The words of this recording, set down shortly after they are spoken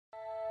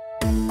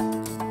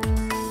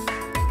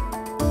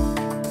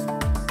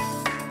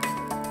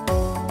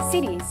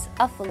Cities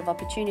are full of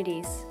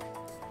opportunities.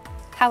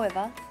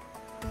 However,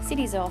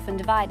 cities are often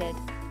divided,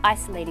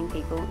 isolating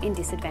people in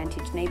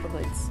disadvantaged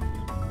neighbourhoods.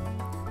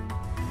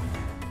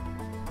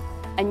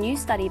 A new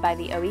study by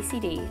the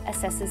OECD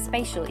assesses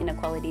spatial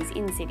inequalities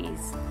in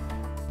cities.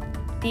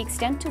 The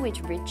extent to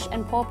which rich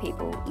and poor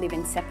people live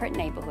in separate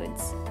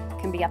neighbourhoods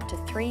can be up to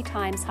 3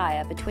 times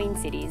higher between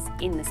cities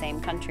in the same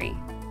country.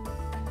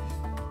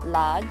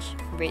 Large,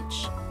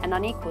 rich, and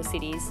unequal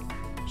cities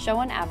show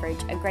on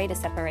average a greater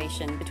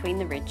separation between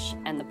the rich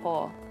and the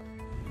poor.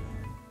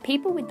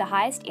 People with the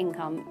highest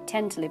income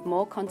tend to live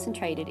more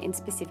concentrated in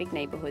specific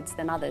neighbourhoods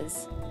than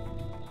others,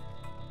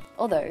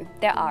 although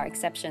there are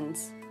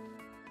exceptions.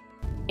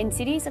 In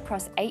cities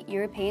across 8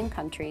 European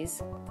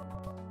countries,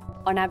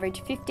 on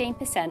average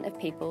 15% of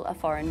people are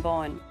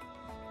foreign-born.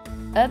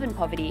 Urban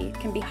poverty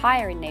can be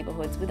higher in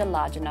neighbourhoods with a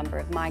larger number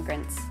of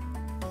migrants,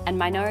 and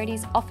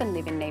minorities often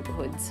live in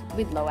neighbourhoods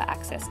with lower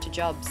access to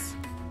jobs.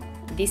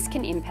 This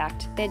can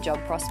impact their job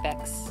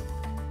prospects.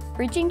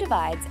 Bridging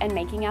divides and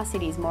making our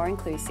cities more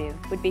inclusive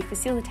would be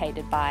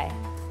facilitated by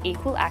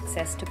equal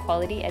access to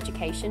quality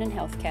education and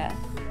healthcare,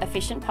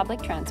 efficient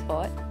public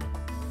transport,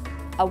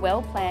 a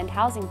well-planned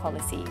housing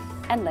policy,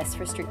 and less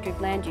restrictive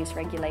land use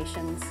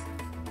regulations.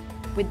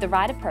 With the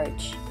right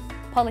approach,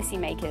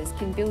 policymakers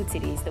can build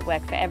cities that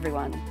work for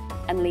everyone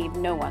and leave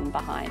no one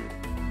behind.